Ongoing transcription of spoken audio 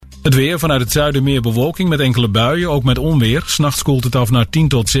Het weer, vanuit het zuiden meer bewolking met enkele buien, ook met onweer. 's Nachts koelt het af naar 10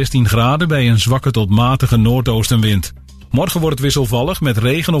 tot 16 graden bij een zwakke tot matige noordoostenwind. Morgen wordt het wisselvallig met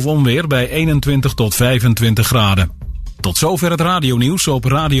regen of onweer bij 21 tot 25 graden. Tot zover het radionieuws op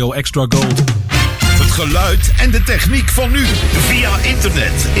Radio Extra Gold. Het geluid en de techniek van nu. Via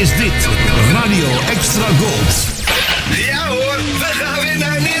internet is dit Radio Extra Gold. Ja hoor, we gaan weer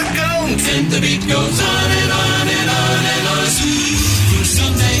naar Neerkant. And the beat goes on and on and on and on.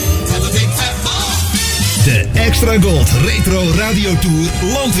 Someday have a big fat ball. De Extra Gold Retro Radio Tour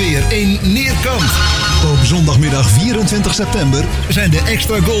landt weer in Neerkant. Op zondagmiddag 24 september zijn de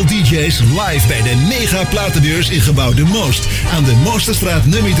Extra Gold DJ's live bij de mega platenbeurs in gebouw De Moost. Aan de Moosterstraat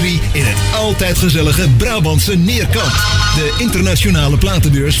nummer 3 in het altijd gezellige Brabantse Neerkant. De internationale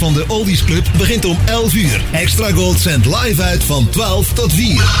platenbeurs van de Oldies Club begint om 11 uur. Extra Gold zendt live uit van 12 tot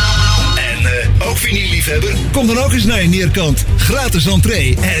 4. En ook vinylliefhebber, kom dan ook eens naar Neerkant. Gratis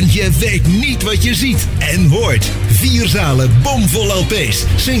entree en je weet niet wat je ziet en hoort. 4 zalen, bomvol LP's,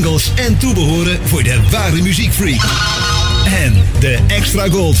 singles en toebehoren voor de ware muziekfreak. En de Extra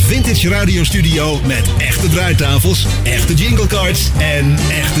Gold Vintage Radio Studio met echte draaitafels, echte jinglecards en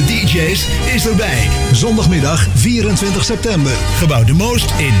echte DJ's is erbij. Zondagmiddag 24 september. Gebouw De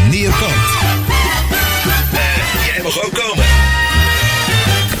Moost in Neerkant. Jij mag ook komen.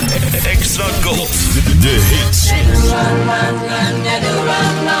 Extra Gold. De hits.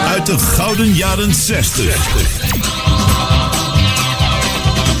 Uit de gouden jaren 60.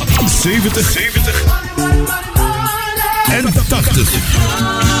 70. En 80.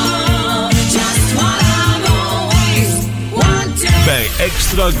 Bij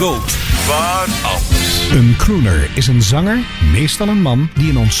Extra Gold. Waar anders. Een crooner is een zanger, meestal een man, die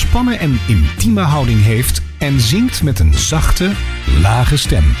een ontspannen en intieme houding heeft en zingt met een zachte, lage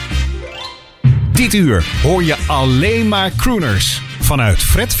stem. Dit uur hoor je alleen maar crooners. Vanuit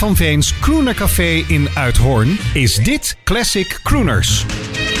Fred van Veens Crooner Café in Uithoorn is dit Classic Crooners.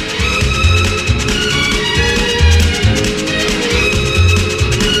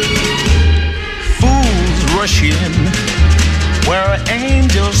 Fools rush in where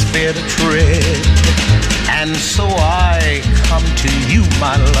angels fear to tread, and so I come to you,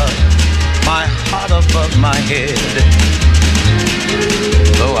 my love, my heart above my head.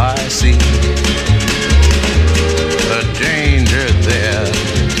 Though I see the danger there,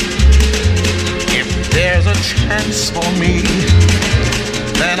 if there's a chance for me,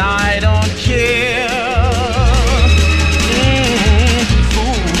 then I don't care.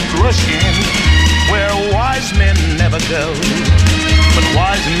 Fools rush in where wise men never go, but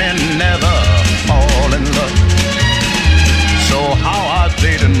wise men never fall in love. So how are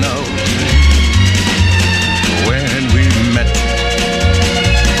they to know when we met?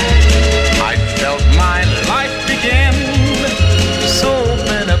 I felt my life begin. So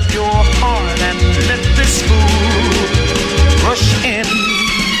open up your heart and let this fool rush in.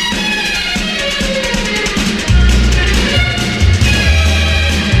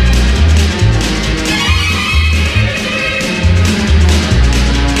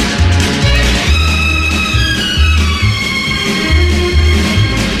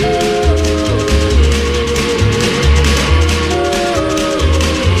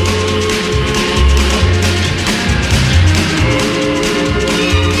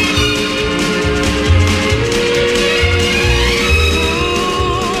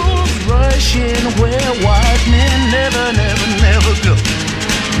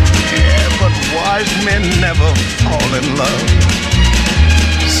 Wise men never fall in love.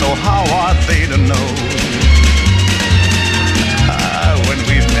 So how are they to know when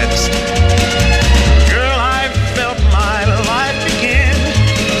we met? Girl, I felt my life begin.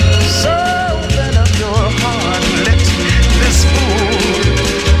 So open up your heart, let this fool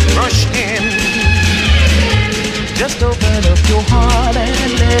rush in. Just open up your heart and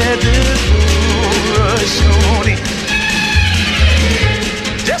let this fool rush on in.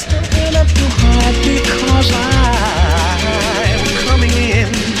 Just open up your heart because I'm coming in.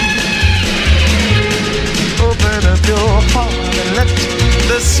 Open up your heart and let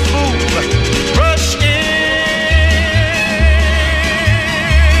this fool rush in.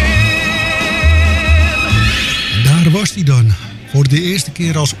 Daar was hij dan. Voor de eerste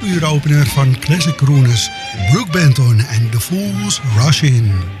keer als uuropener van Classic Crooners. Brooke Benton en The Fools Rush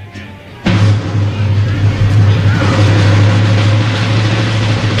In.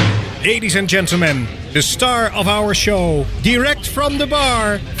 Ladies and gentlemen, the star of our show, direct from the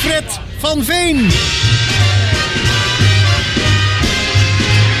bar, Fred van Veen.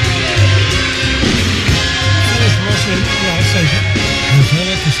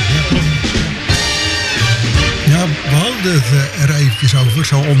 Ja, Ja, we hadden het er eventjes over,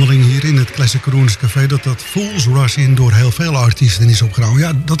 zo onderling hier in het Classic Crooners Café, dat Fools Rush In door heel veel artiesten is opgenomen.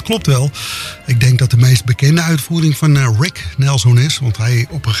 Ja, dat klopt wel. Ik denk dat de meest bekende uitvoering van Rick Nelson is, want hij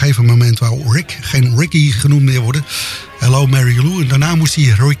op een gegeven moment wou Rick geen Ricky genoemd meer worden. Hello Mary Lou. En daarna moest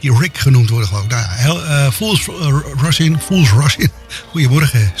hij Rick genoemd worden, geloof ik. Nou, Fools Rush In.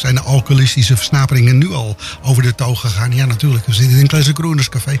 Goedemorgen. Zijn de alcoholistische versnaperingen nu al over de toog gegaan? Ja, natuurlijk. We zitten in een Classic Crooners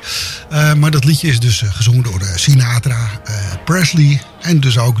Café. Maar dat liedje is dus gezongen door Sinatra, Presley en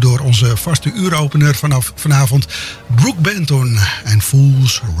dus ook door onze vaste uuropener vanaf vanavond, Brooke Benton en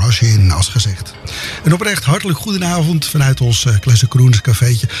Fools Rush In, als gezegd. En oprecht hartelijk goedenavond vanuit ons Classic Crooners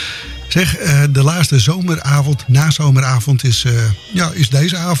Cafeetje. Zeg, de laatste zomeravond, nazomeravond is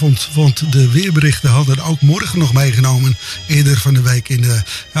deze avond. Want de weerberichten hadden ook morgen nog meegenomen. Eerder van de week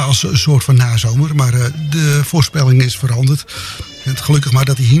als een soort van nazomer. Maar de voorspelling is veranderd. En gelukkig maar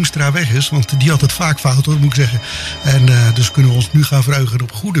dat die Hiemstra weg is. Want die had het vaak fout, hoor, moet ik zeggen. En dus kunnen we ons nu gaan verheugen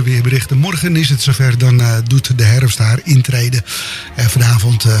op goede weerberichten. Morgen is het zover, dan doet de herfst haar intrede. En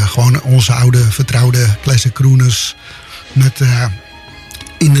vanavond gewoon onze oude vertrouwde Classic Crooners met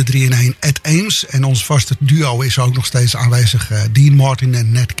in de 3-in-1 at Ames. En ons vaste duo is ook nog steeds aanwezig. Dean Martin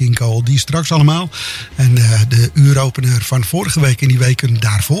en Nat King Cole. Die straks allemaal. En de uuropener van vorige week en die weken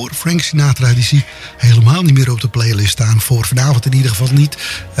daarvoor, Frank Sinatra, die zie helemaal niet meer op de playlist staan. Voor vanavond in ieder geval niet.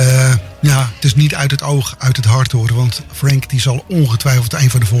 Het is niet uit het oog, uit het hart hoor. Want Frank die zal ongetwijfeld een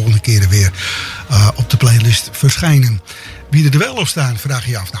van de volgende keren weer op de playlist verschijnen. Wie er wel op staan, vraag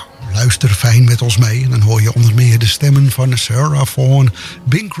je je af. Nou, luister fijn met ons mee. En dan hoor je onder meer de stemmen van Sarah Vaughan,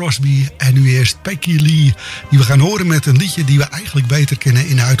 Bing Crosby en nu eerst Peggy Lee. Die we gaan horen met een liedje die we eigenlijk beter kennen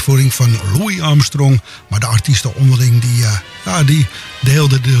in de uitvoering van Louis Armstrong. Maar de artiesten onderling die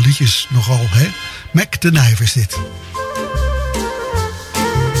deelden de liedjes nogal. Hè? Mac de Nijf is dit.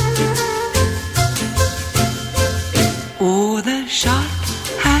 Oh, the shark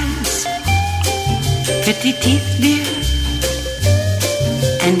has pretty teeth, dear.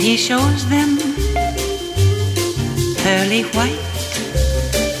 And he shows them pearly white,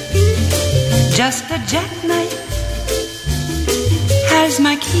 just a jackknife has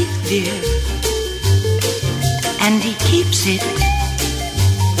my Keith, dear, and he keeps it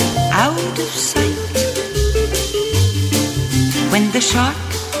out of sight. When the shark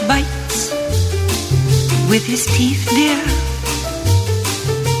bites with his teeth, dear,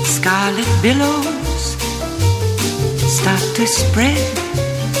 scarlet billows start to spread.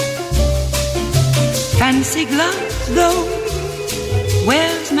 Fancy gloves, though,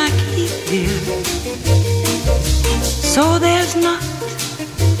 where's my Keith, dear? So there's not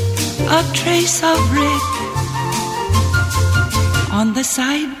a trace of red on the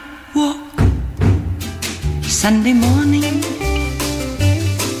sidewalk. Sunday morning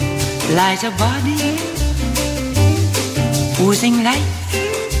lies a body oozing life.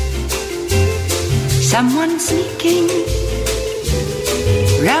 Someone sneaking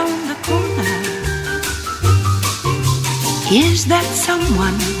round the corner. Is that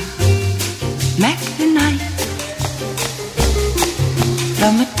someone, Mac the Knife?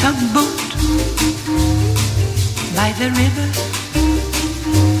 From a tugboat by the river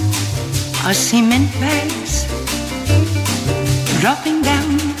are cement bags dropping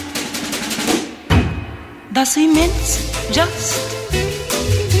down. The cement's just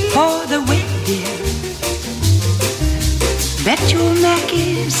for the way, dear. Bet your Mac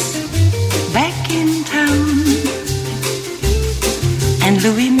is back in town. And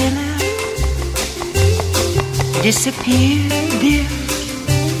Louis Miller disappeared, dear,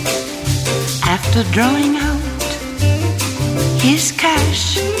 after drawing out his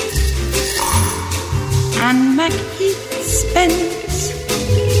cash. And MacHeath spends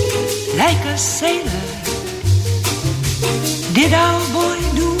like a sailor. Did our boy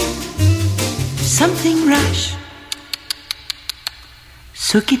do something rash?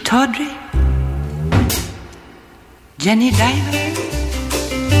 Suki Tawdry, Jenny Diver,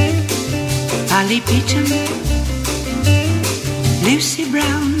 Polly Peachum, Lucy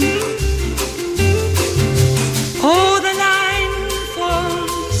Brown. Oh, the line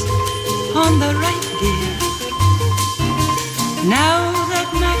falls on the right, dear. Now that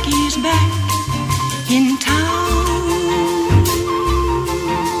Mackie's back in town.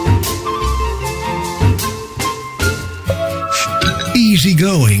 Easy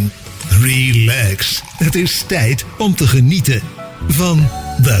going, relax. Het is tijd om te genieten van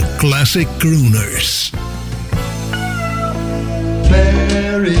The Classic Crooners.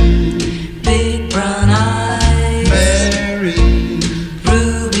 Mary, Big brown eyes, Mary,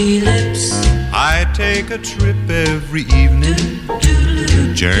 ruby lips. I take a trip every evening,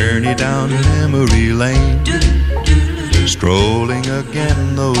 journey down memory lane. Strolling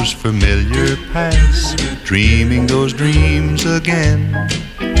again those familiar paths, dreaming those dreams again.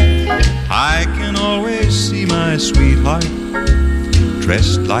 I can always see my sweetheart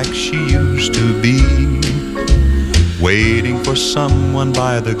dressed like she used to be, waiting for someone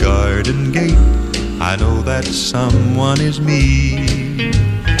by the garden gate. I know that someone is me.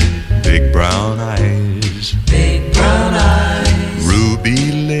 Big brown eyes, big brown eyes,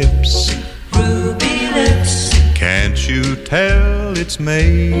 ruby lips, ruby lips. Can't you tell it's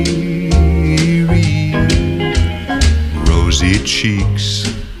Mary? Rosy cheeks,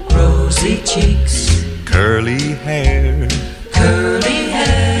 rosy cheeks, curly hair, curly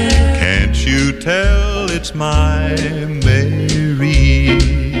hair. Can't you tell it's my Mary?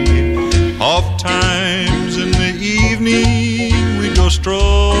 Oft times in the evening we'd go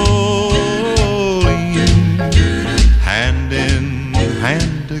strolling, hand in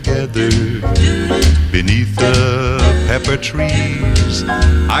hand together, beneath the pepper trees.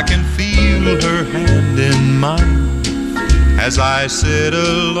 I can feel her hand in mine as I sit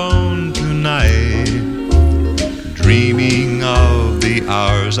alone tonight, dreaming of the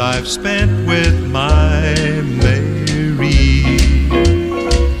hours I've spent with my Mary.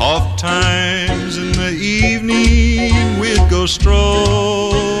 Oft times in the evening we'd go strolling,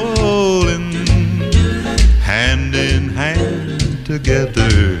 hand in hand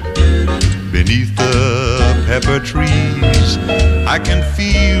together, beneath the pepper trees. I can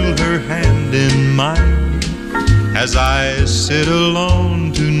feel her hand in mine as I sit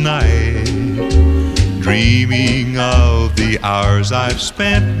alone tonight, dreaming of the hours I've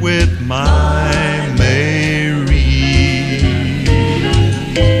spent with my Mary.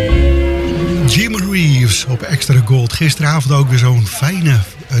 Jim Reeves op Extra Gold. Gisteravond ook weer zo'n fijne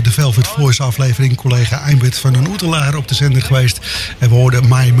de Velvet Voice aflevering. Collega Eimert van den Oetelaar op de zender geweest. En we hoorden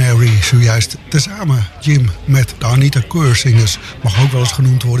My Mary zojuist tezamen. Jim met de Anita Keur zingers. Mag ook wel eens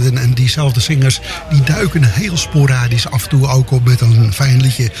genoemd worden. En diezelfde zingers die duiken heel sporadisch af en toe ook op met een fijn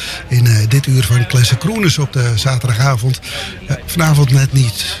liedje in dit uur van Crooners op de zaterdagavond. Vanavond net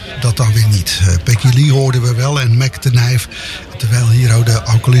niet. Dat dan weer niet. Becky Lee hoorden we wel en Mac de Nijf. Terwijl hier ook de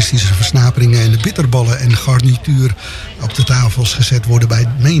alcoholistische versnaperingen en de bitterballen en garnituur op de tafels gezet worden bij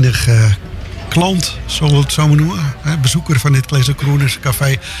menig klant, zullen we het zo maar noemen, bezoeker van dit Crooners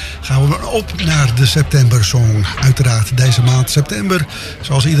Café, gaan we maar op naar de septembersong. Uiteraard deze maand september,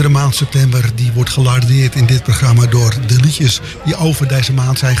 zoals iedere maand september, die wordt gelardeerd in dit programma door de liedjes die over deze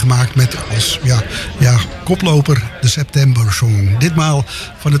maand zijn gemaakt met als koploper de septembersong. Ditmaal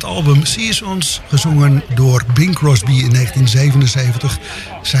van het album Seasons, gezongen door Bing Crosby in 1977.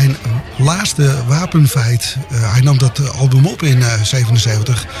 Zijn laatste wapenfeit. Hij nam dat album op in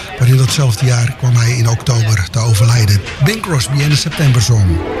 1977, maar in datzelfde jaar kwam hij in oktober te overlijden. Bing Crosby en de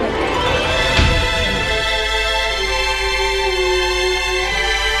Septembersong.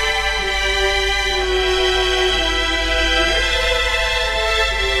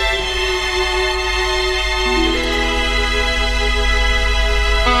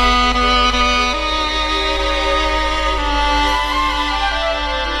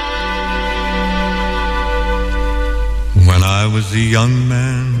 When I was a young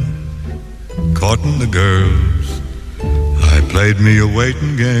man, courting the girls, I played me a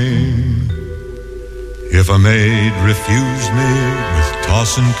waiting game. If a maid refused me with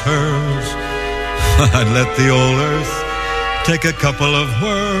tossing curls, I'd let the old earth take a couple of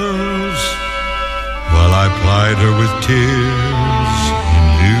whirls, while I plied her with tears in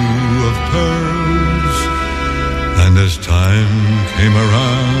lieu of pearls. And as time came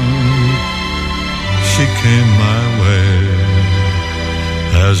around, she came my way.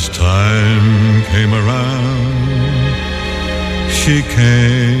 As time came around, she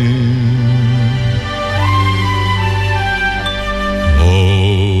came.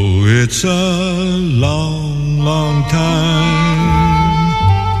 Oh, it's a long, long time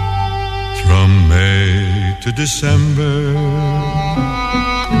from May to December,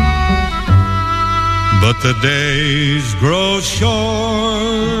 but the days grow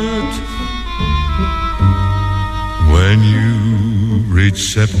short when you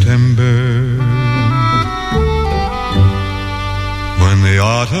reach September, when the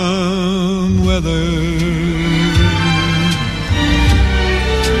autumn weather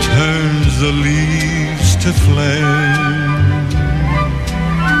turns the leaves to flame,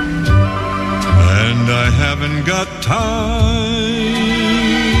 and I haven't got time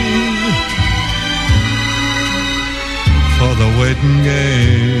for the waiting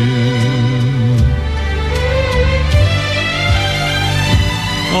game.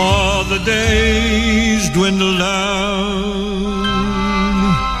 All the days dwindle down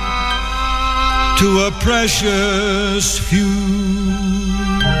to a precious few.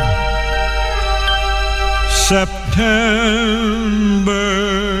 September,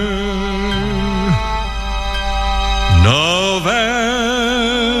 November,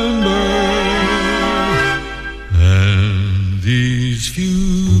 and these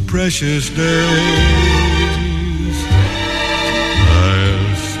few precious days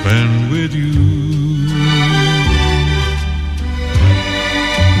I'll spend with you.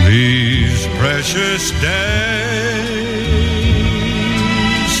 These precious days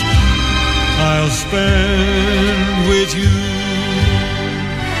I'll spend with you.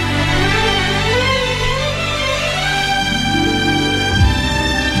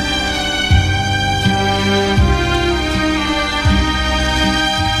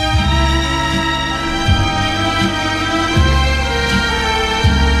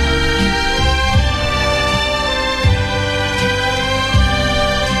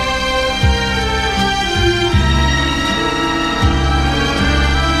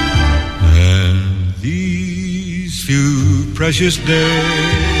 Precious days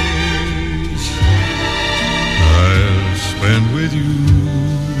I'll spend with you.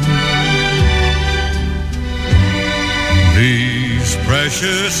 These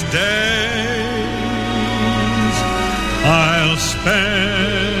precious days I'll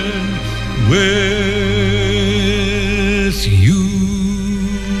spend with you.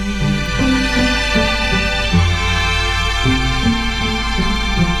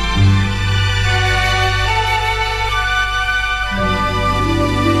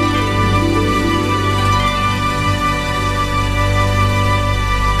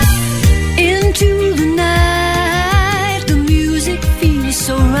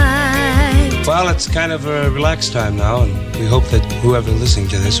 Well, it's kind of a relaxed time now, and we hope that whoever listening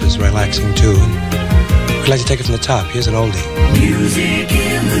to this was relaxing too. And we'd like to take it from the top. Here's an oldie. Music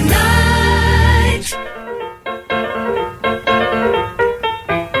in the night.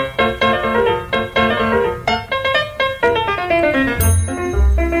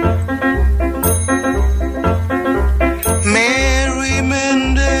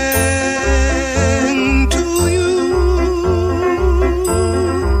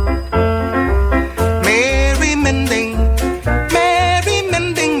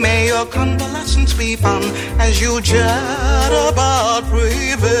 Chat about prevention.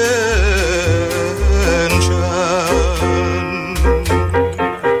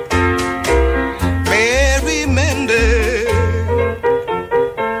 Mary Mending,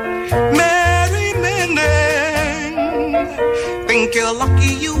 think you're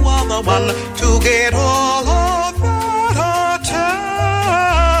lucky you are the one to get all of that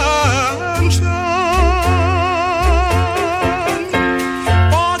attention.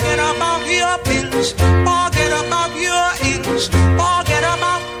 Forget about your pills. Forget about your ills, forget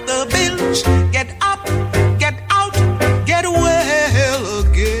about the bills. Get up, get out, get well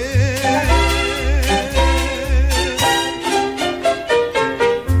again.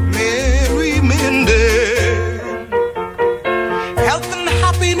 Mary Mending, health and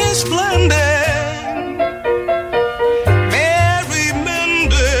happiness blending. Mary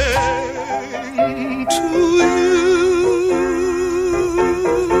Mending to you.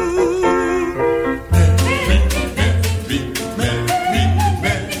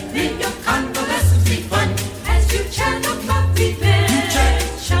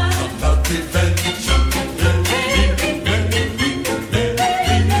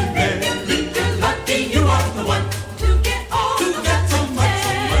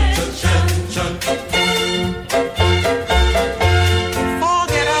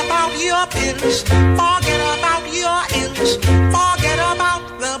 Forget about your ills, forget about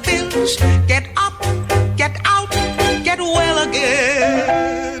the bills. Get up, get out, get well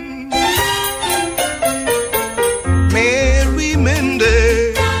again. Mary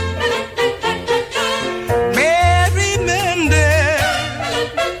Mending, Mary Mending,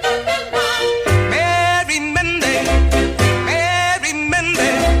 Mary Mending, Mary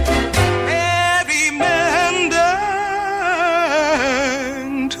Mending, Mary Mending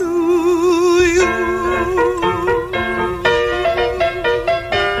to you.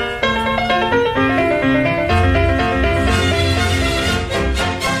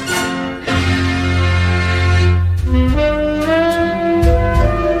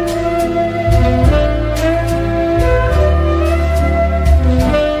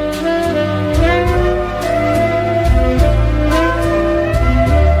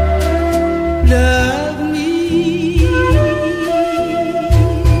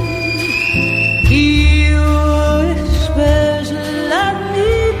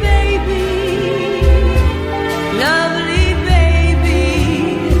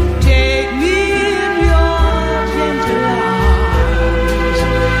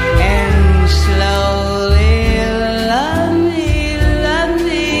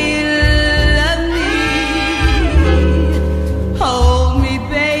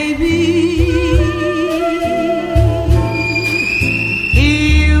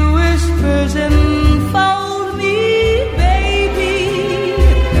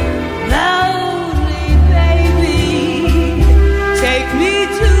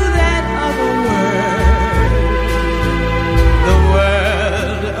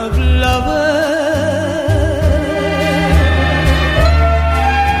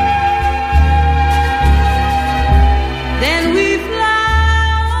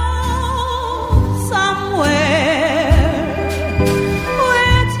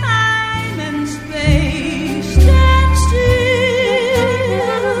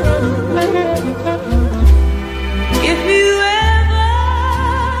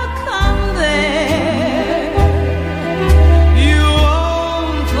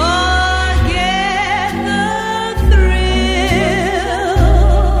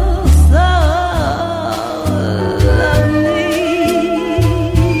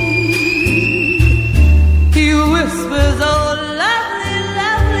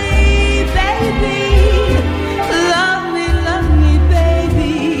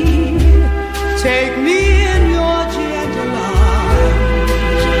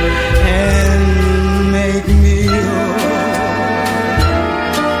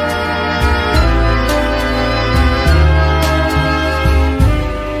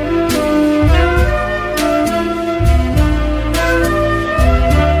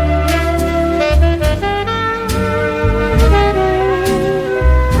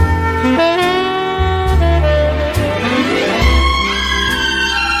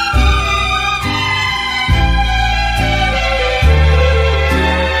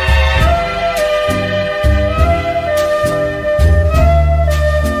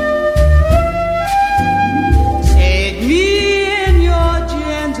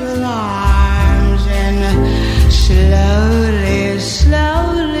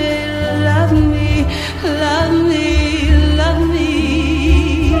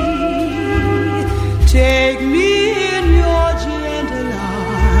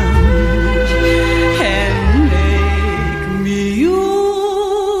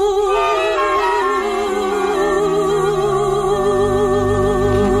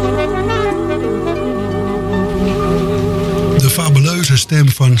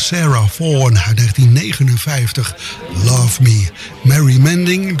 stem van Sarah Vaughan uit 1959. Love Me. Mary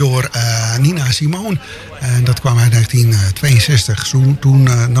Mending door Nina Simone. En dat kwam uit 1962. Toen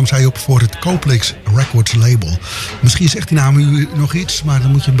nam zij op voor het Complex Records label. Misschien zegt die naam u nog iets, maar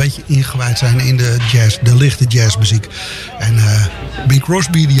dan moet je een beetje ingewijd zijn in de jazz, de lichte jazzmuziek. En Bing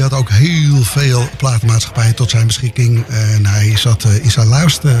Crosby die had ook heel veel platenmaatschappijen tot zijn beschikking. En hij zat in zijn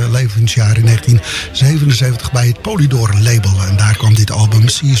laatste levensjaar in 1977 bij het Polydor label. En daar kwam dit album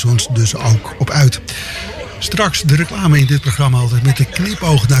Seasons dus ook op uit. Straks de reclame in dit programma altijd met een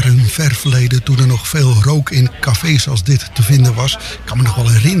knipoog naar een ver verleden, toen er nog veel rook in cafés als dit te vinden was. Ik kan me nog wel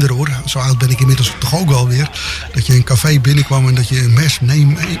herinneren hoor, zo oud ben ik inmiddels toch ook wel weer, dat je in een café binnenkwam en dat je een mes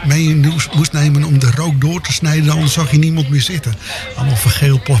mee moest nemen om de rook door te snijden, anders zag je niemand meer zitten. Allemaal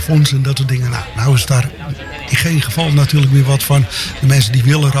vergeeld plafonds en dat soort dingen. Nou is daar in geen geval natuurlijk meer wat van. De mensen die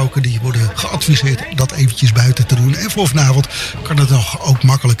willen roken, die worden geadviseerd dat eventjes buiten te doen. En voor vanavond kan het nog ook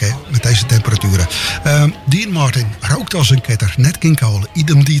makkelijk hè, met deze temperaturen. Dean Martin rookt als een ketter. Nat King Cole,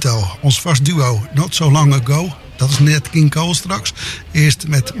 idem dito. Ons vast duo, Not So Long Ago. Dat is Nat King Cole straks. Eerst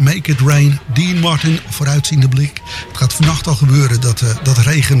met Make It Rain. Dean Martin, vooruitziende blik. Het gaat vannacht al gebeuren, dat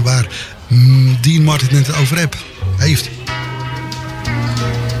regen waar Dean Martin het over heeft.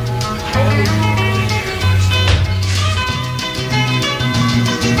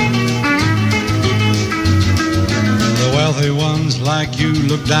 Wealthy ones like you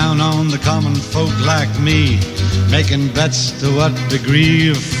look down on the common folk like me, making bets to what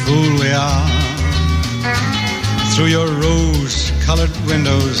degree of fool we are. Through your rose-colored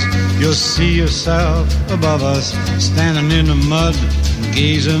windows, you'll see yourself above us, standing in the mud,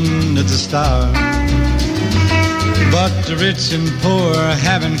 gazing at the stars. But the rich and poor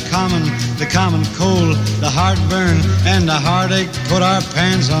have in common the common cold, the heartburn, and the heartache put our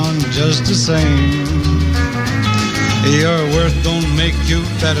pants on just the same. Your worth don't make you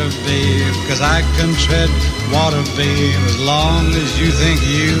better, babe, 'cause I can tread water, babe, as long as you think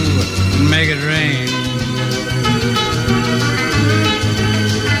you can make it rain.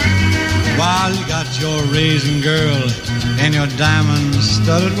 While you got your raising girl and your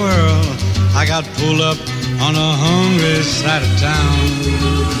diamond-studded world, I got pulled up on a hungry side of town.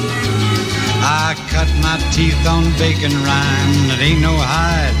 I cut my teeth on bacon rind. It ain't no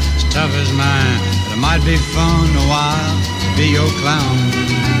hide as tough as mine. But it might be fun a while to be your clown.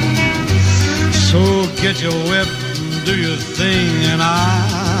 So get your whip and do your thing, and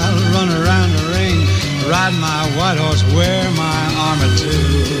I'll run around the ring, ride my white horse, wear my armor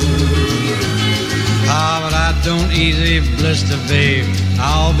too. Ah, but I don't easy blister, babe.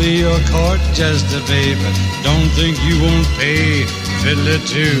 I'll be your court jester, babe. But don't think you won't pay fiddler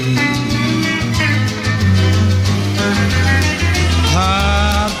too.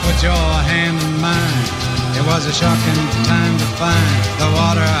 Put your hand in mine. It was a shocking time to find the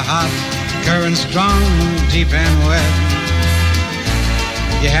water hot, current strong, deep and wet.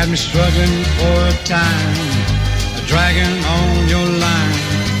 You had me struggling for a time, dragging on your line.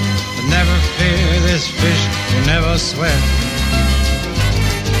 But never fear, this fish will never sweat.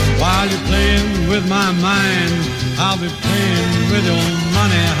 While you're playing with my mind, I'll be playing with your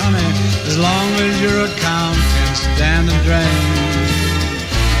money, honey, as long as your account can stand the drain.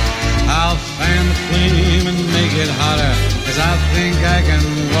 I'll fan the flame and make it hotter, 'cause I think I can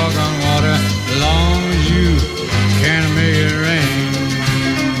walk on water, as long as you can make it rain.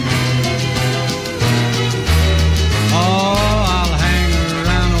 Oh, I'll hang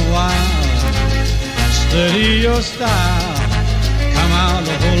around a while, study your style, come out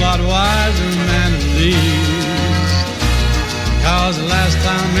a whole lot wiser than at least. 'Cause the last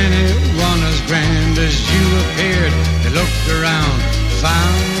time anyone as grand as you appeared, they looked around,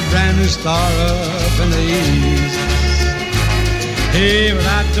 found a brand new star up in the east. Hey, but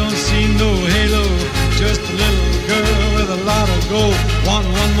I don't see no halo, just a little girl with a lot of gold, want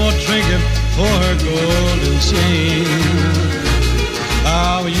one more trinket for her golden chain.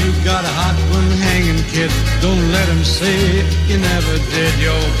 Oh, you got a hot one hanging, kid, don't let him say you never did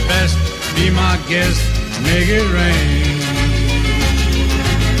your best. Be my guest, make it rain.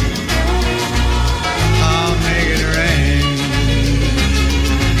 I'll make it rain.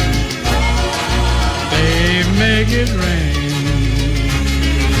 Make it rain.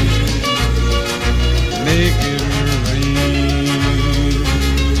 Make it rain.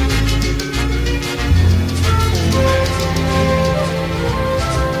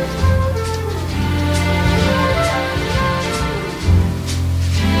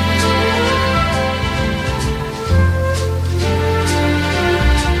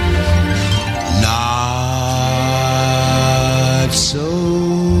 Not so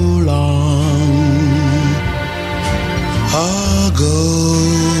long ago,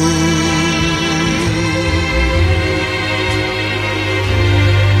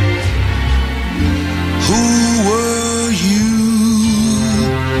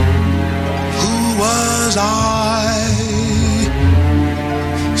 was I,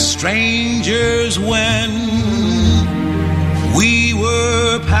 strangers when we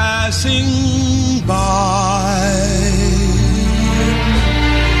were passing by.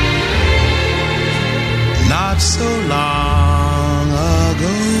 Not so long ago,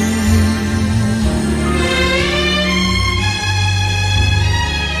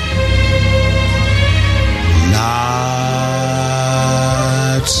 not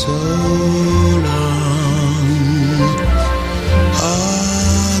so long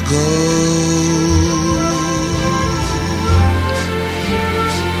ago.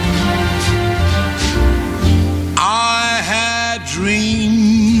 I had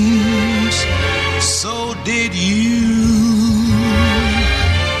dreams, so did you,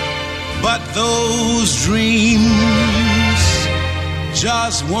 but those dreams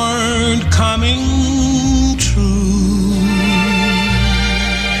just weren't coming true.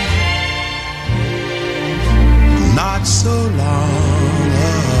 Not so long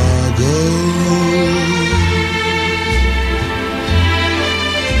ago.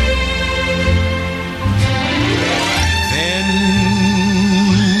 Then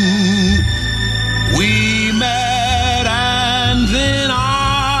we met and then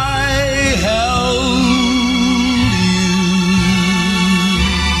I held you.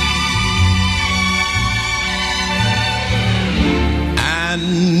 And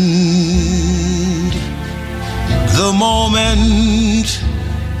the moment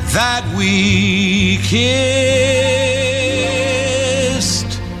that we kissed,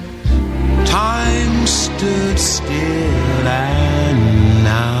 time stood still, and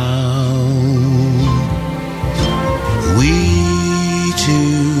now we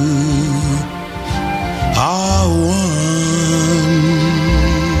two are one.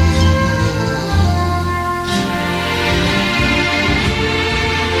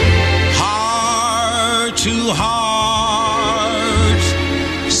 Heart to heart,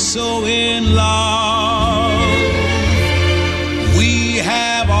 so in love, we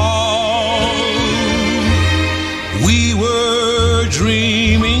have all we were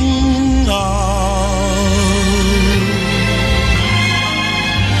dreaming of.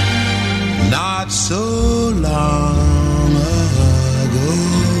 Not so long ago.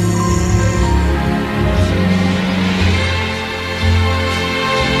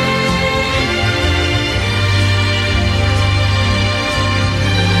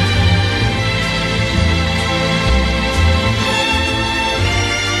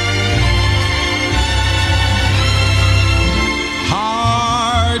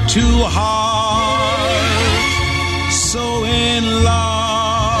 Heart to heart, so in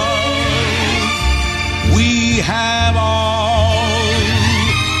love, we have all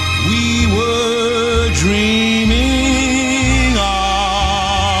we were dreaming of.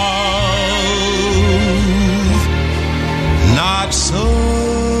 Not so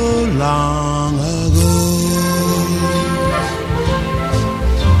long ago.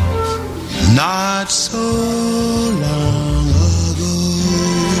 Not so long ago.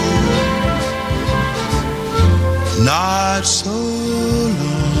 Not so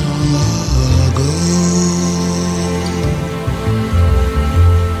long ago.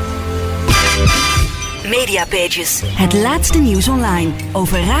 Mediapages. Het laatste nieuws online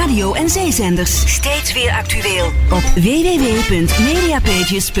over radio en zeezenders. Steeds weer actueel op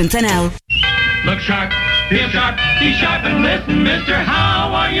www.mediapages.nl. Look sharp, feel sharp, be sharp and listen, mister.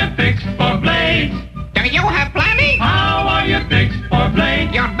 How are you fixed for blades? Do you have plenty? How are you fixed for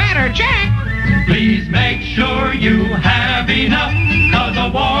blades? You'd better check. Please make sure you have enough, 'cause a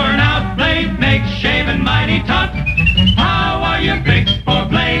worn out blade makes shaving mighty tough. How are you fixed for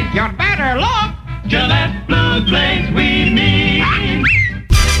blades? You'd better look. Gillette blue blades we mean.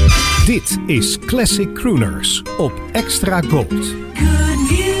 Dit is Classic Crooners op Extra Gold. Good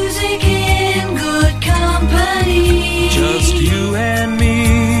music in good company. Just you and me.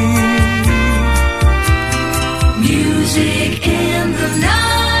 Music in the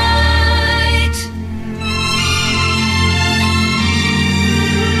night.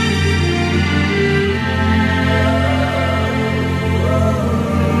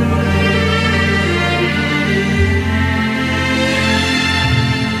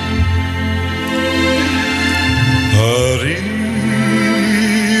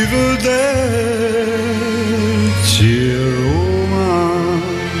 Arrivederci Roma.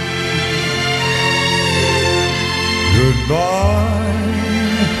 Goodbye,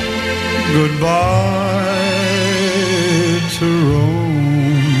 goodbye to Rome.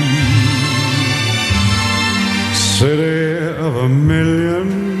 City of a million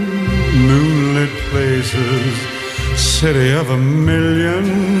moonlit places, city of a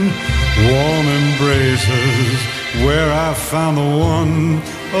million warm embraces. I found the one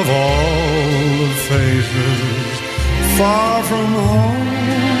of all the faces far from home.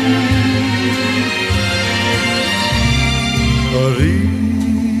 But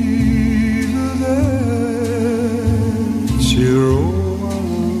either that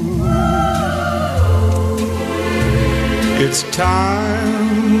it's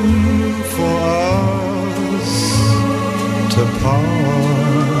time for us to part.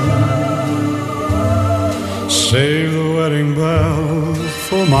 Save the wedding bells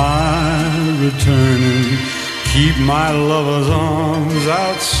for my returning. Keep my lover's arms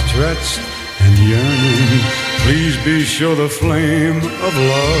outstretched and yearning. Please be sure the flame of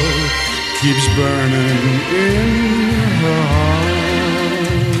love keeps burning in her heart.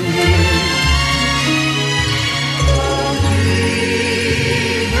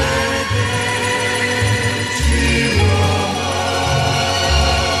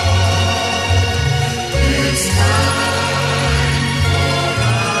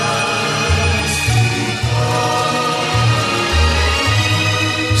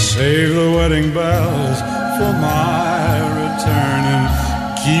 Save the wedding bells for my returning.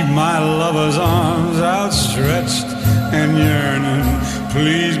 Keep my lover's arms outstretched and yearning.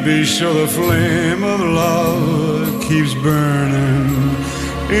 Please be sure the flame of love keeps burning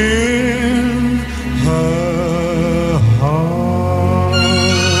in her heart.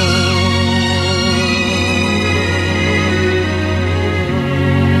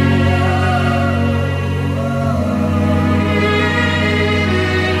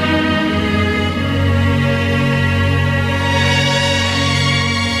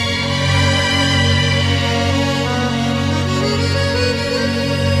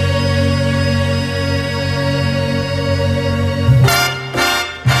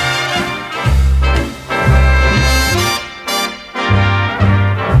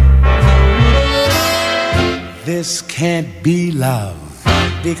 This can't be love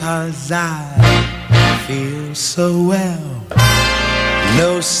because I feel so well.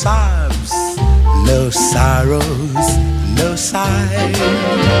 No sobs, no sorrows, no sighs.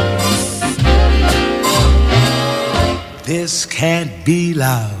 This can't be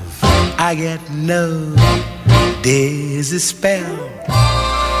love. I get no dizzy spell.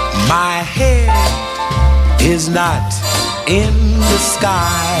 My head is not in the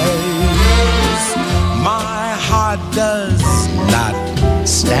skies. My heart does not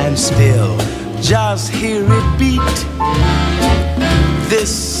stand still, just hear it beat.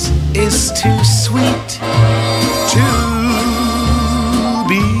 This is too sweet to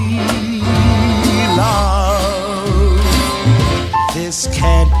be love. This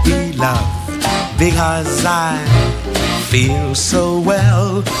can't be love because I feel so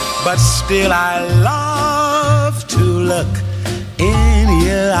well, but still I love to look in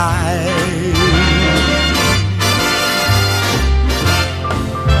your eyes.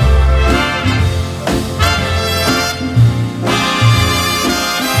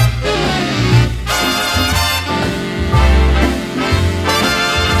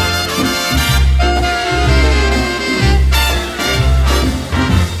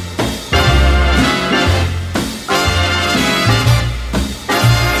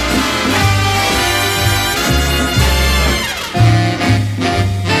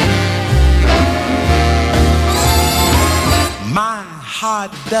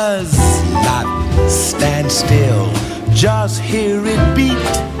 Heart does not stand still, just hear it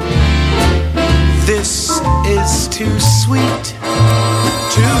beat. This is too sweet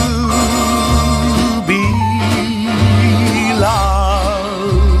to be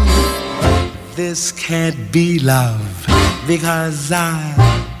love. This can't be love because I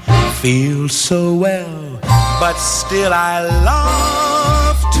feel so well, but still I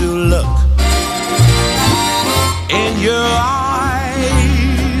love to look in your eyes.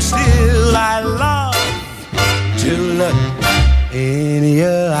 Still I love to look in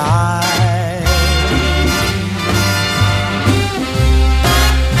your eyes.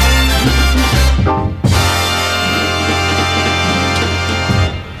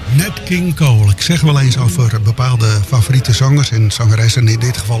 Nat King Cole. Ik zeg wel eens over bepaalde favoriete zangers en zangeressen, in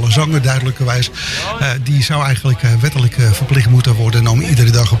dit geval een zanger duidelijkerwijs. Die zou eigenlijk wettelijk verplicht moeten worden om iedere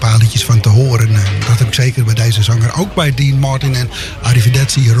dag een paar liedjes van te horen. Dat heb ik zeker bij deze zanger. Ook bij Dean Martin en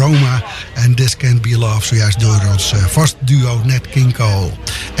Arrivederci Roma en This Can't Be Love. Zojuist door ons vast duo Nat King Cole.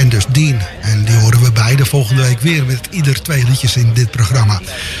 En dus Dean. En die horen we beide volgende week weer met ieder 2 liedjes in dit programma.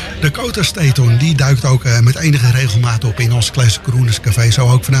 Dakota Staton, die duikt ook met enige regelmaat op in ons Classic Crooners Café. Zo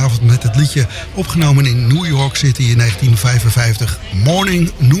ook vanavond met het liedje opgenomen in New York City in 1955.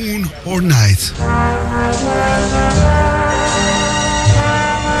 Morning, Noon or Night.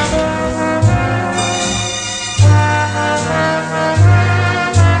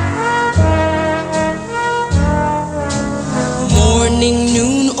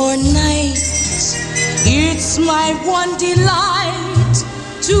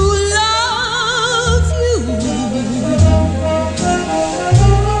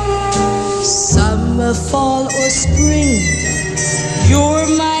 spring. You're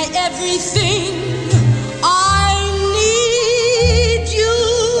my everything. I need you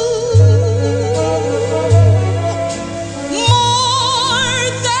more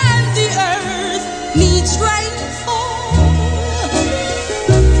than the earth needs rainfall,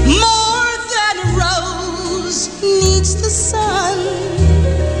 more than a rose needs the sun.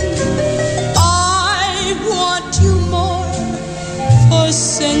 I want you more, for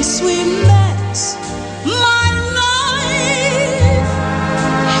since we met, my life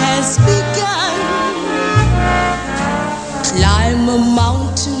has begun. Climb a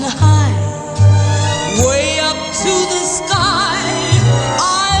mountain high, way up to the sky,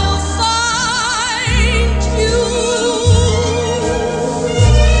 I'll find you.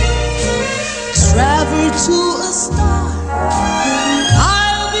 Travel to a star,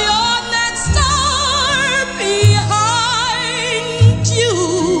 I'll be on that star behind you.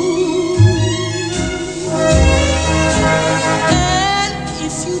 And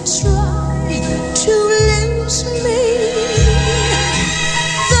if you try to lose me,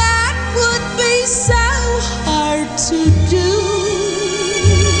 that would be so hard to do.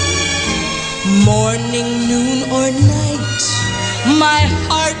 Morning, noon, or night, my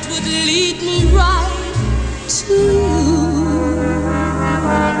heart would lead me right to you.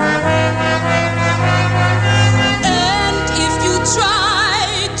 And if you try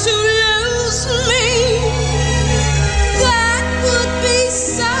to lose me, that would be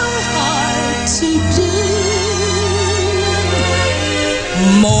so hard to do.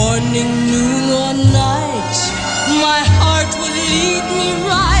 Morning, noon, or night, my heart would lead me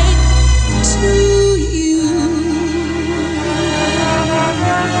right to you.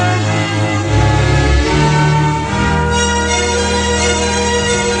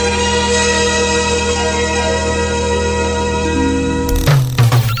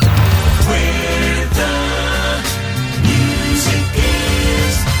 Where the music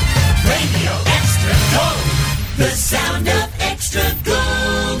is. Radio Extra Gold. The sound of Extra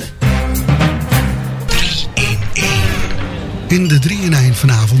Gold. In de 3-in-1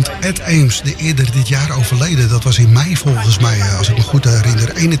 vanavond, Ed Ames, de eerder dit jaar overleden. Dat was in mei volgens mij, als ik me goed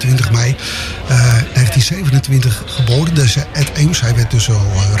herinner. 21 mei 1927 geboren. Dus Ed Ames, hij werd dus al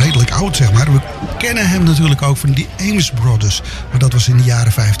redelijk oud, zeg maar. We kennen hem natuurlijk ook van die Ames Brothers. Maar dat was in de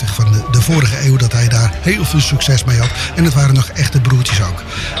jaren 50 van de vorige eeuw dat hij daar heel veel succes mee had. En het waren nog echte broertjes ook.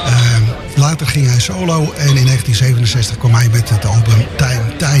 Later ging hij solo en in 1967 kwam hij met het album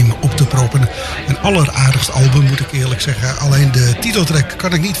Time op te proppen. Een alleraardigst album, moet ik eerlijk zeggen. Alleen de titeltrack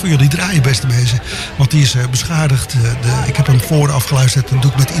kan ik niet voor jullie draaien, beste mensen. Want die is beschadigd. Ik heb hem vooraf geluisterd. Dat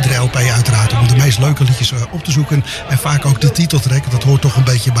doe ik met iedere LP uiteraard. Om de meest leuke liedjes op te zoeken. En vaak ook de titeltrack. Dat hoort toch een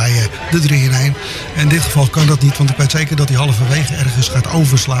beetje bij de 3-in-1. En in dit geval kan dat niet. Want ik weet zeker dat hij halverwege ergens gaat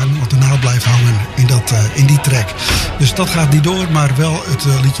overslaan. Want de naald blijft hangen in die track. Dus dat gaat niet door. Maar wel het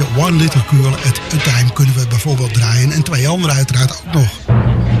liedje One Little Girl at a Time kunnen we bijvoorbeeld draaien. En 2 andere uiteraard ook nog.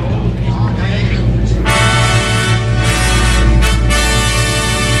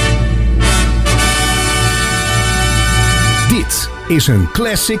 Dit is een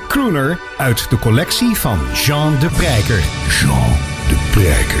classic crooner uit de collectie van Jean de Prijker. Jean de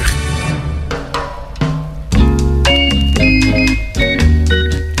Prijker.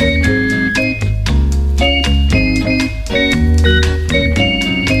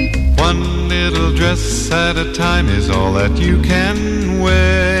 One little dress at a time is all that you can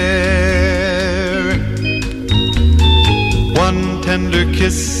wear. One tender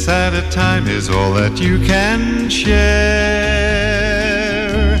kiss at a time is all that you can share.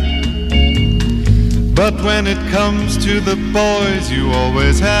 But when it comes to the boys, you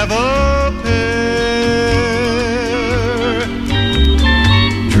always have a pair.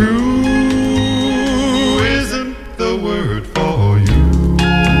 True isn't the word for you.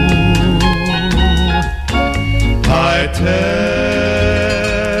 I tell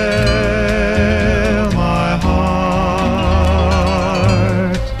my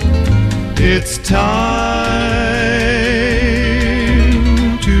heart it's time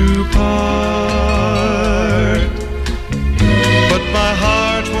to part, but my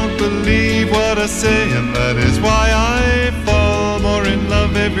heart won't believe what I say, and that is why I fall more in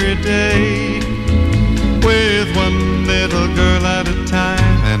love every day with one little girl at a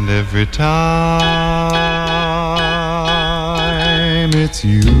time, and every time it's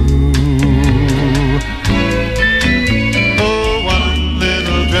you. Oh, one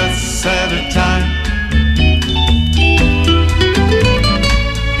little dress at a time.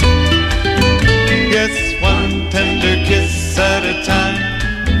 Yes, one tender kiss at a time.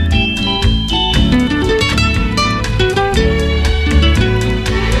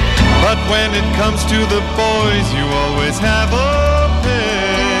 But when it comes to the boys, you always have a pair.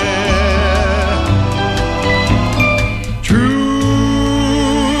 True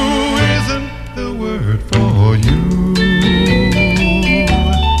isn't the word for you.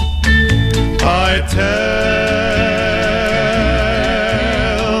 I tell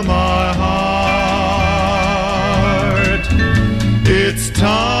my heart it's time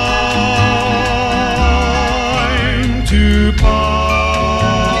to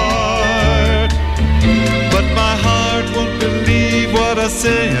part, but my heart won't believe what I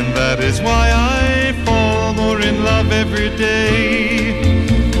say, and that is why I fall more in love every day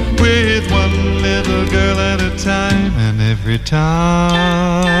with one little girl at a time, and every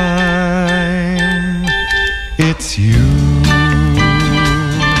time it's you,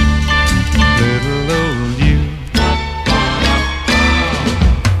 little old you.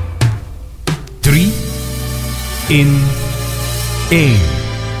 3 in 1.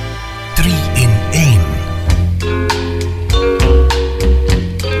 3 in 1.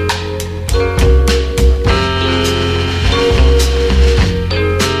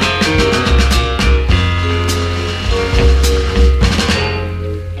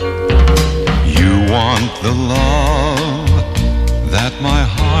 The love that my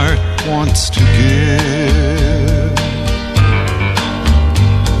heart wants to give,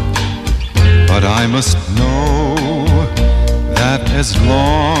 but I must know that as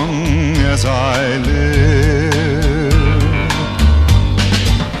long as I live,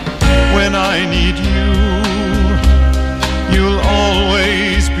 when I need you, you'll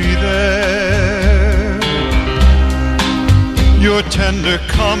always be there. Your tender,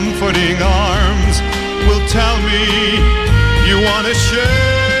 comforting arms will tell me you want to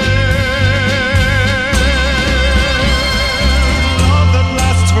share love that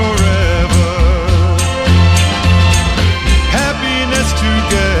lasts forever, happiness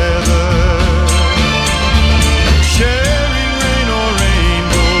together, sharing rain or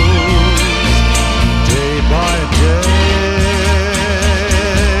rainbows, day by day.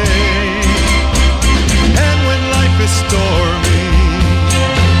 And when life is stormy,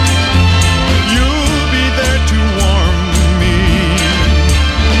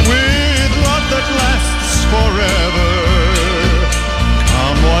 forever,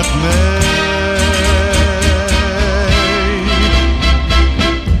 come what may.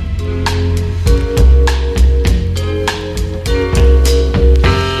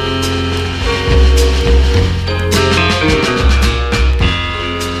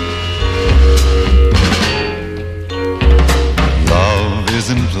 Love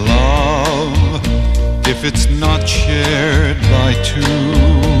isn't love if it's not shared by two.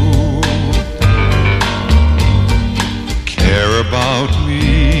 Care about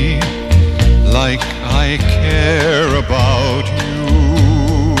me like I care about you.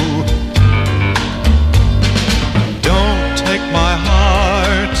 Don't take my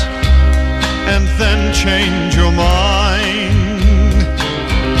heart and then change your mind.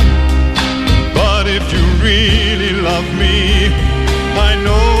 But if you really love me, I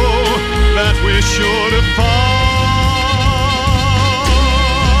know that we're sure to find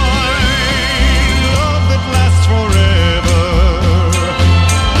love that lasts forever,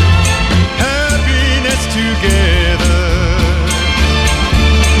 together,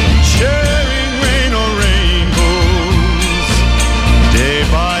 sharing rain or rainbows, day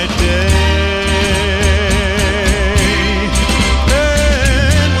by day.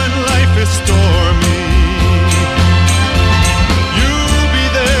 And when life is stormy, you'll be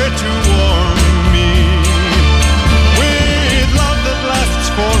there to warm me with love that lasts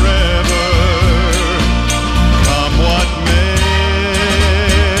forever, come what may.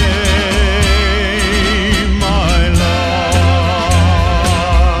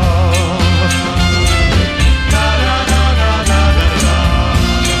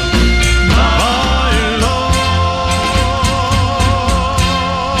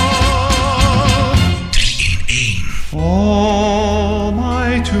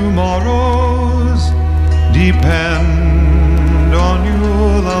 Tomorrows depend on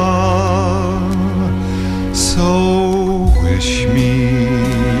your love, so wish me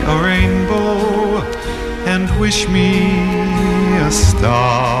a rainbow and wish me a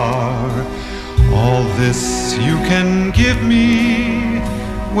star. All this you can give me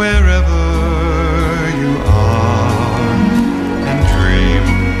wherever you are, and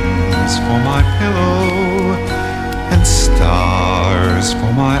dreams for my pillow and stars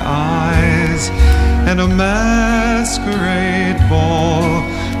for my eyes, and a masquerade ball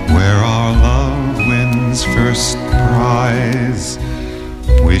where our love wins first prize.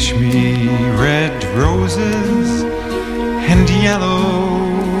 Wish me red roses and yellow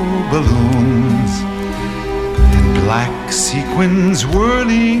balloons and black sequins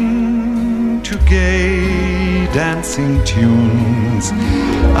whirling to gay dancing tunes.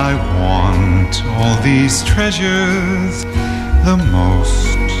 I want all these treasures, the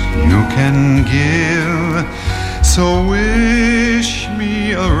most you can give. So wish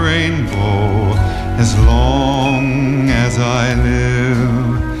me a rainbow as long as I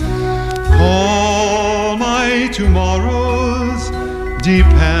live. All my tomorrows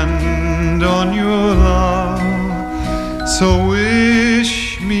depend on your love. So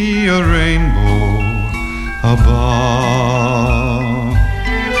wish me a rainbow above.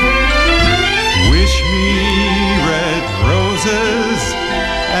 Wish me red roses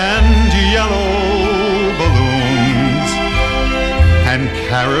and yellow balloons and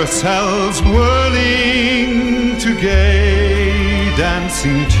carousels whirling to gay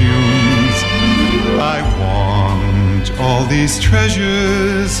dancing tunes. I want all these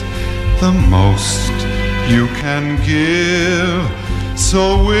treasures, the most you can give.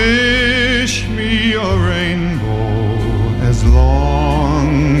 So wish me a rainbow as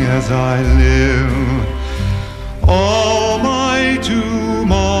long as I live. All my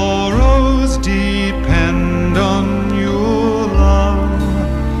tomorrows depend on your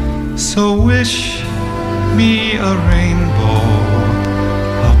love. So wish me a rainbow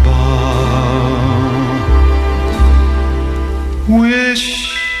above. Wish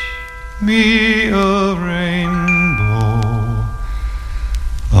me a rainbow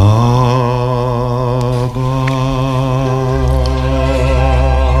above.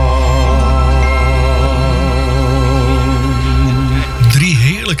 Drie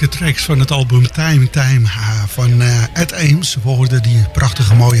heerlijke tracks van het album Time Time van Ed Ames. We hoorden die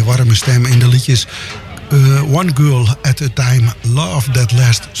prachtige mooie warme stem in de liedjes One Girl at a Time, Love That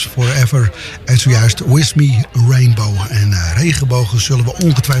Lasts Forever. En zojuist Wish Me a Rainbow. En regenbogen zullen we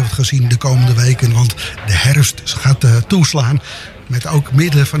ongetwijfeld gaan zien de komende weken. Want de herfst gaat toeslaan. Met ook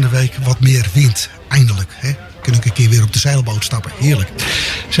midden van de week wat meer wind. Eindelijk, hè? Kun ik een keer weer op de zeilboot stappen. Heerlijk.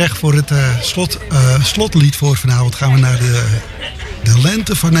 Zeg, voor het slotlied voor vanavond gaan we naar de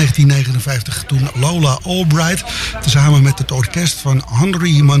lente van 1959, toen Lola Albright, tezamen met het orkest van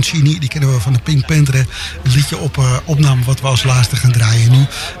Henry Mancini, die kennen we van de Pink Panther, een liedje opnam wat we als laatste gaan draaien nu.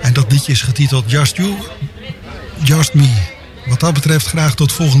 En dat liedje is getiteld Just You, Just Me. Wat dat betreft graag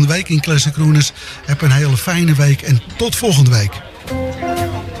tot volgende week in Classic Crooners. Heb een hele fijne week en tot volgende week.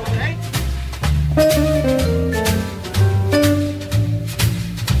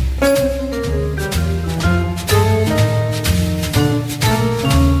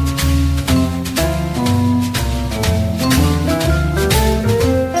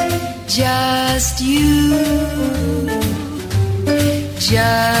 Just you,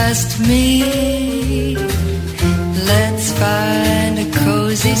 just me. Let's find a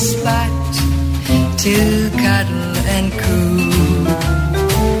cozy spot to cuddle and coo.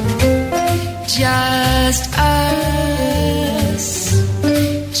 Just us,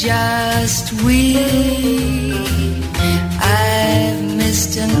 just we. I've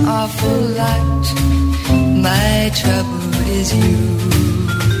missed an awful lot. My trouble is you.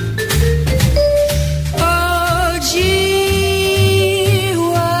 Gee,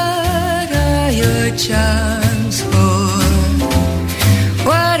 what are your charms for?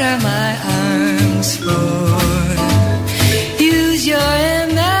 What are my arms for? Use your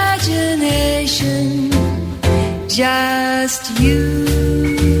imagination. Just you,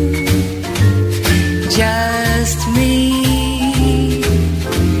 just me.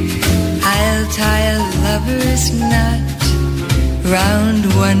 I'll tie a lover's knot round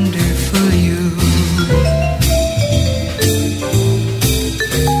wonderful you.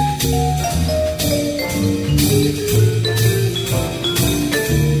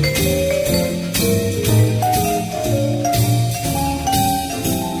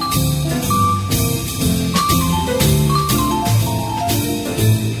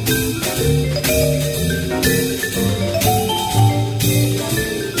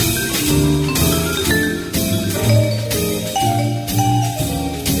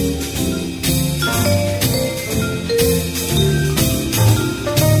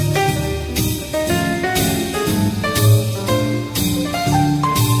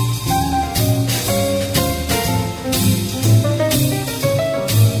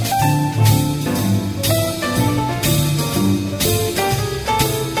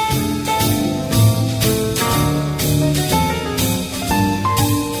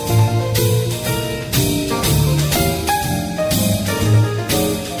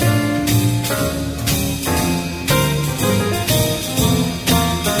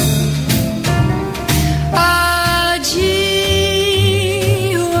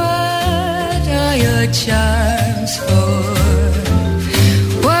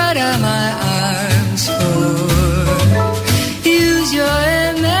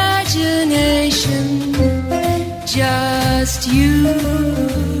 just you,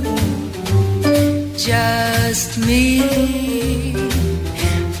 just me.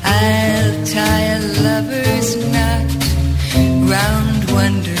 I'll tie a lover's knot round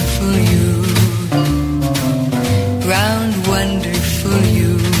wonderful you, round wonderful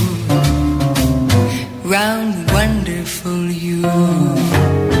you, round wonderful you.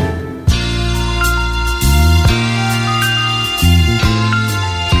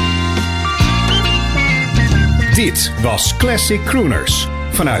 Dit was Classic Crooners.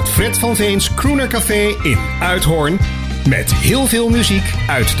 Vanuit Fred van Veens Crooner Café in Uithoorn. Met heel veel muziek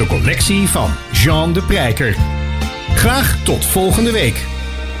uit de collectie van Jean de Prijker. Graag tot volgende week.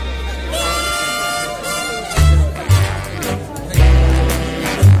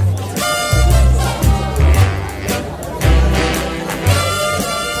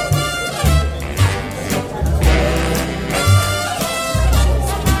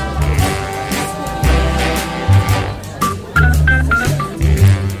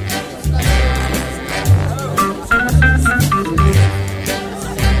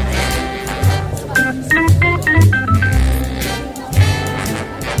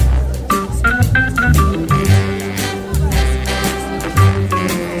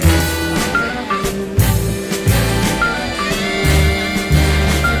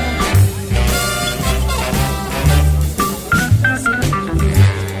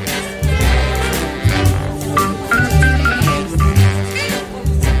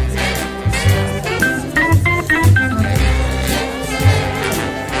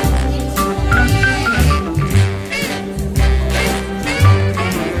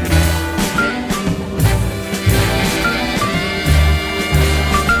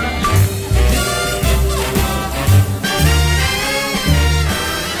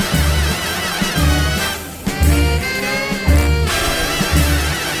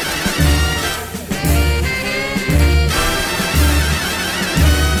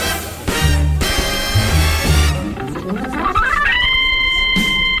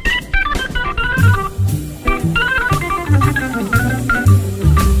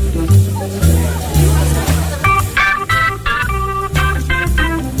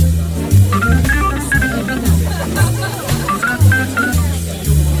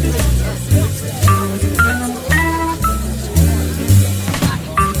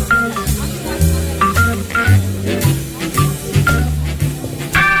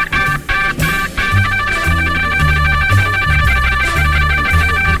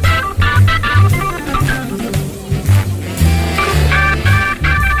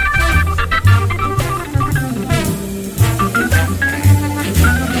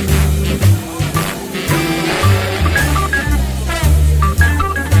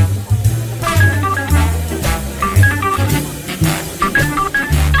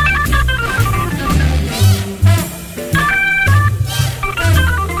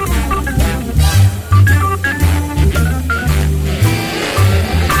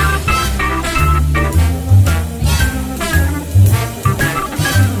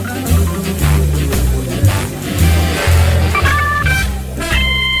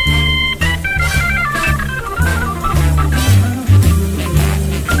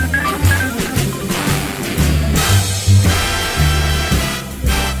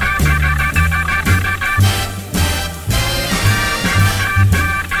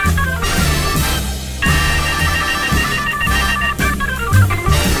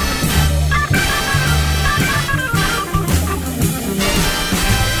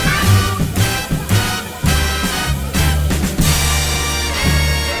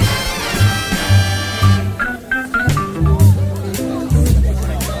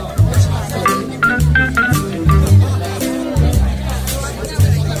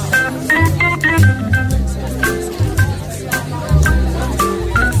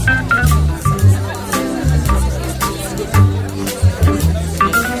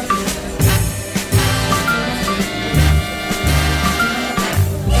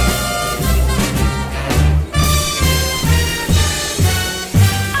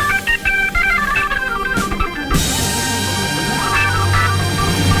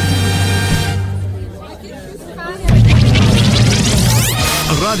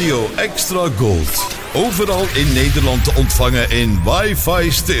 Radio Extra Gold. Overal in Nederland te ontvangen in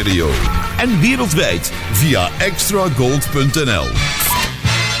wifi stereo. En wereldwijd via extragold.nl.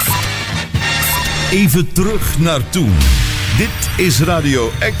 Even terug naar toen. Dit is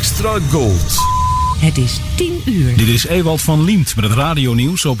Radio Extra Gold. Het is 10 uur. Dit is Ewald van Liemt met het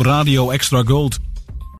radionieuws op Radio Extra Gold.